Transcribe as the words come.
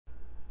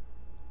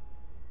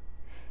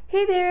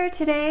Hey there,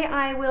 today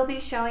I will be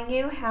showing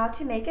you how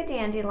to make a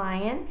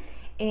dandelion,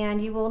 and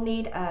you will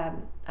need a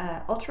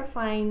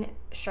ultrafine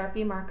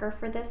Sharpie marker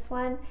for this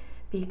one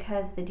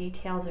because the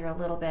details are a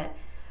little bit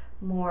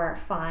more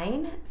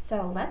fine.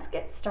 So let's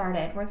get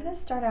started. We're going to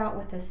start out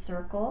with a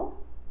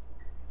circle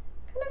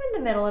kind of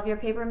in the middle of your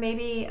paper,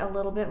 maybe a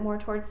little bit more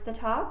towards the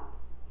top.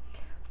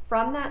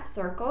 From that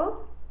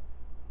circle,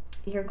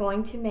 you're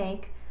going to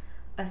make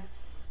a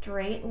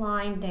straight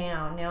line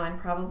down. Now I'm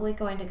probably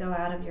going to go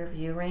out of your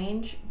view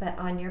range, but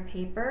on your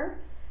paper,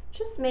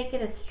 just make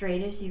it as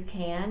straight as you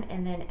can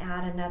and then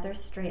add another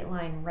straight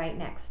line right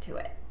next to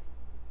it.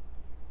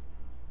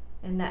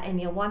 And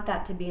you'll want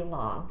that to be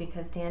long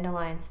because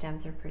dandelion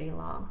stems are pretty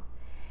long.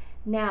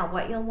 Now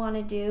what you'll want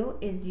to do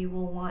is you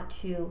will want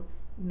to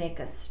make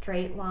a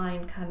straight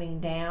line coming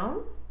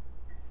down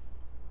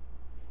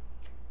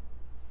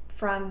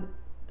from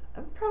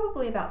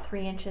probably about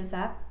 3 inches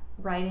up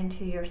right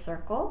into your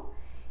circle,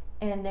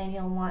 and then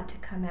you'll want to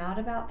come out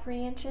about 3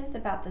 inches,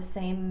 about the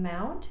same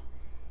amount,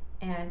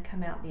 and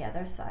come out the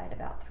other side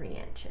about 3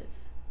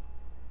 inches.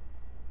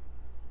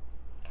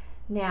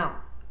 Now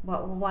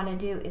what we'll want to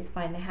do is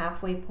find the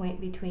halfway point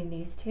between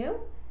these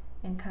two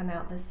and come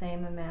out the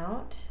same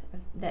amount,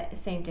 the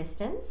same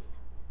distance,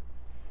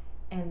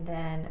 and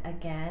then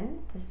again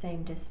the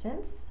same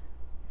distance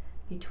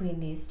between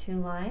these two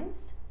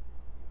lines,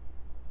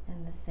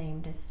 and the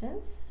same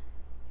distance,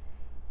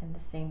 and the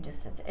same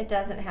distance. It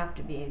doesn't have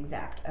to be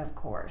exact, of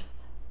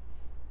course.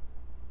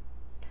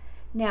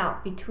 Now,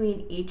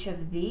 between each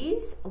of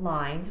these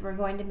lines, we're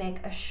going to make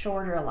a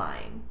shorter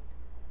line.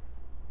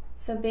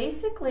 So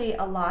basically,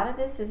 a lot of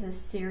this is a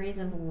series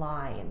of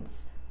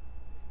lines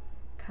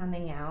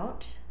coming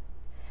out.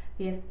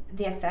 The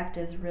effect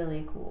is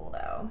really cool,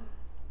 though.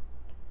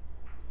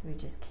 So we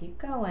just keep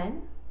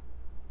going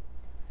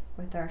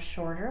with our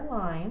shorter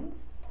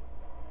lines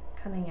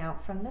coming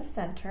out from the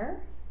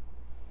center,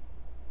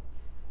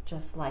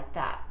 just like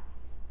that.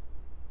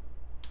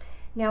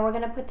 Now we're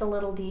going to put the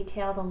little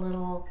detail, the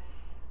little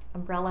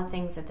umbrella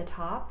things at the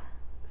top.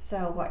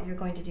 So what you're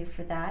going to do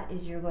for that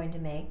is you're going to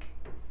make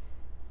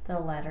the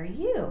letter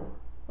U.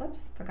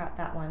 Whoops, forgot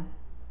that one.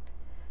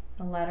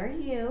 The letter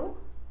U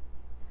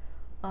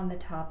on the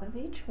top of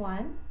each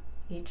one,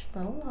 each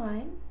little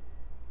line.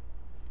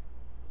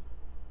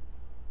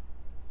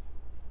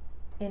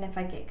 And if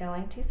I get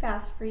going too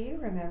fast for you,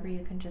 remember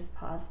you can just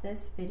pause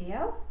this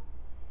video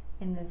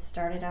and then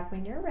start it up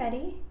when you're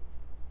ready.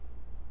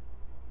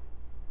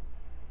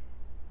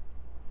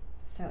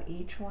 So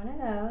each one of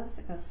those,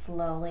 go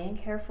slowly and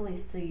carefully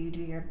so you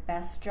do your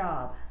best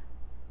job.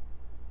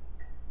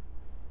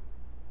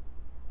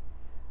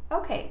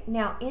 Okay,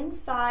 now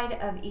inside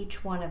of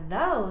each one of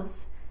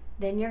those,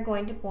 then you're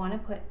going to want to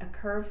put a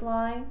curved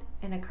line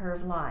and a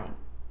curved line.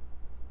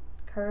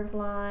 Curved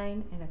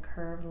line and a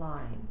curved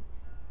line.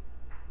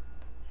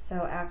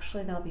 So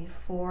actually there'll be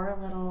 4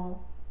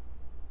 little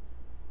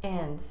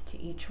ends to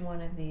each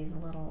one of these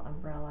little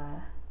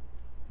umbrella,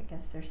 I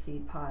guess they're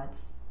seed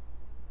pods,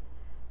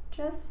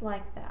 just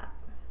like that.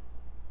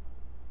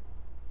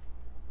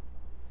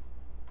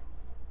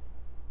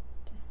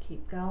 Just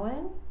keep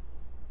going,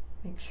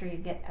 make sure you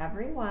get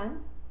every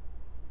one.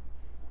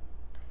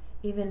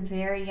 Even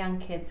very young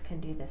kids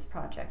can do this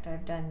project.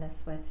 I've done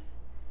this with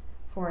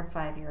 4- and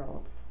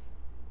 5-year-olds.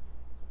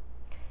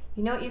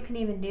 You know what you can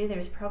even do?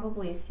 There's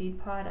probably a seed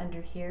pod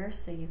under here,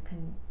 so you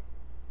can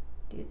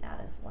do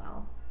that as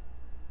well.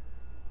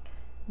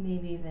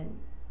 Maybe even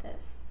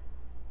this.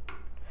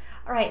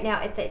 All right,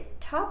 now at the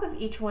top of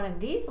each one of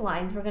these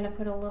lines, we're going to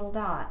put a little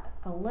dot,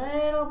 a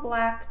little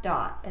black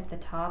dot at the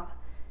top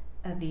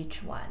of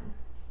each one.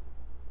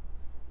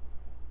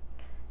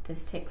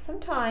 This takes some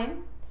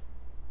time,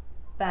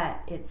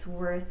 but it's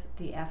worth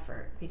the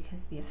effort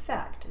because the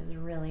effect is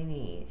really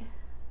neat.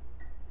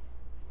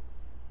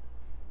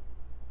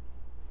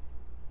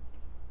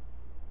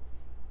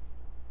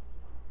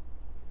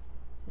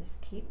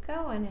 Just keep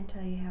going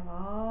until you have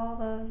all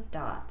those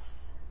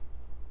dots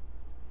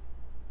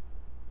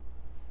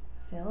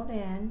filled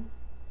in.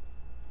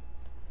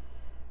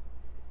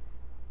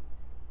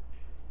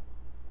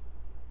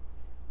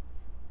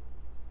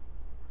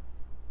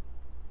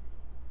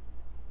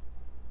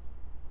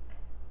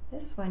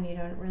 This one you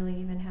don't really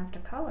even have to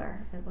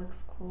color. It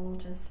looks cool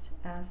just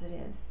as it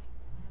is.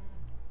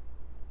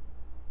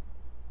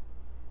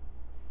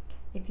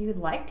 If you'd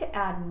like to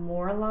add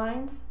more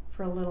lines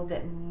for a little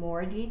bit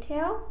more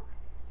detail,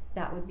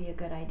 that would be a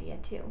good idea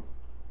too.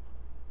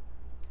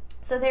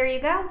 So there you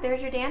go.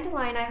 There's your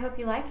dandelion. I hope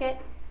you like it.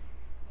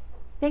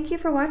 Thank you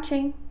for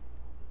watching.